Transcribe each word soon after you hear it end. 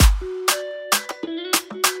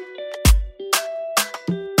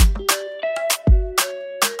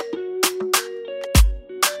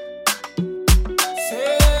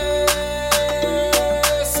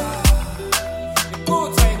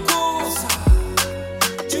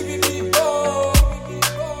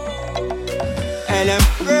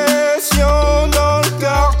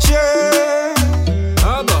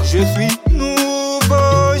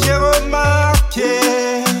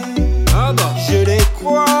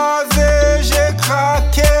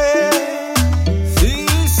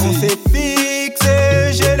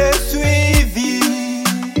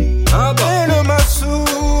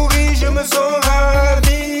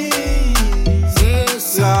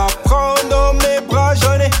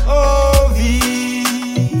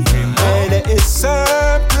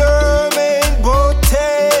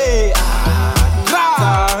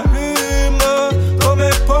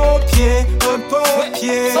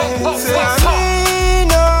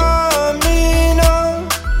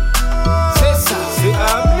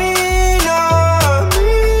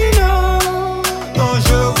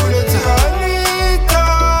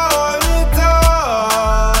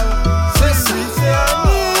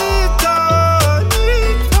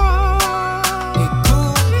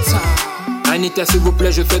Anita, s'il vous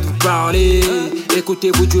plaît, je souhaite vous parler.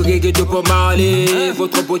 Écoutez-vous du reggae de Bob Marley.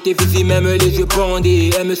 Votre beauté visée, même les yeux bandés.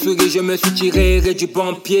 Elle me sourit, je me suis tiré du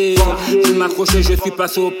pompier. Je m'accrochais, je suis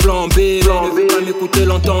passé au plan B. Mais ne veux pas m'écouter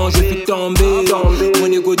longtemps, je suis tombé. Mon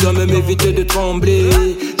ego d'homme m'évite de trembler.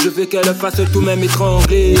 Je veux qu'elle fasse tout même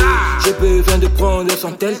étrangler. J'ai besoin de prendre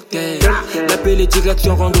son tel. L'appeler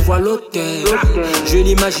direction, rendez-vous à l'hôtel. Je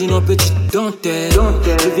l'imagine en petite dentelle.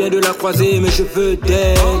 Je viens de la croiser, mais je veux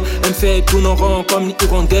d'elle. Elle me fait tout non rond comme une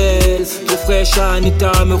hirondelle. Trop fraîche,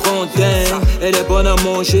 Anita me rend dingue. Elle est bonne à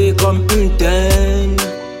manger comme une dinde.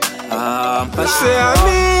 C'est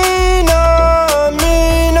Amina,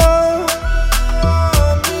 Amina.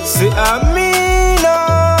 C'est Amina,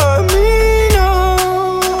 Amina.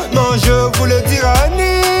 Non, je voulais dire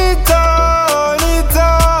Anita,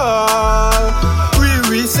 Anita. Oui,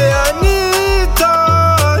 oui, c'est Anita,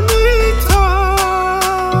 Anita.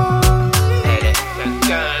 Elle est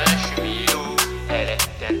tintin, je suis Milo. Elle est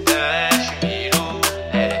tintin, je suis Milo.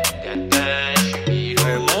 Elle est tintin, je suis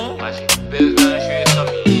Milo. Moi j'ai besoin, je suis sans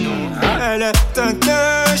Milo. Elle est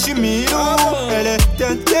tintin, je suis Milo. Elle est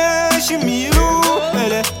tintin, je suis Milo.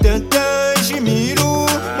 Elle est tintin, je suis Milo.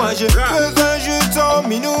 Moi j'ai besoin, je t'en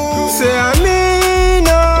Milo. C'est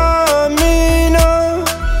Amina, Amina.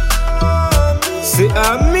 C'est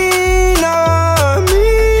Amina.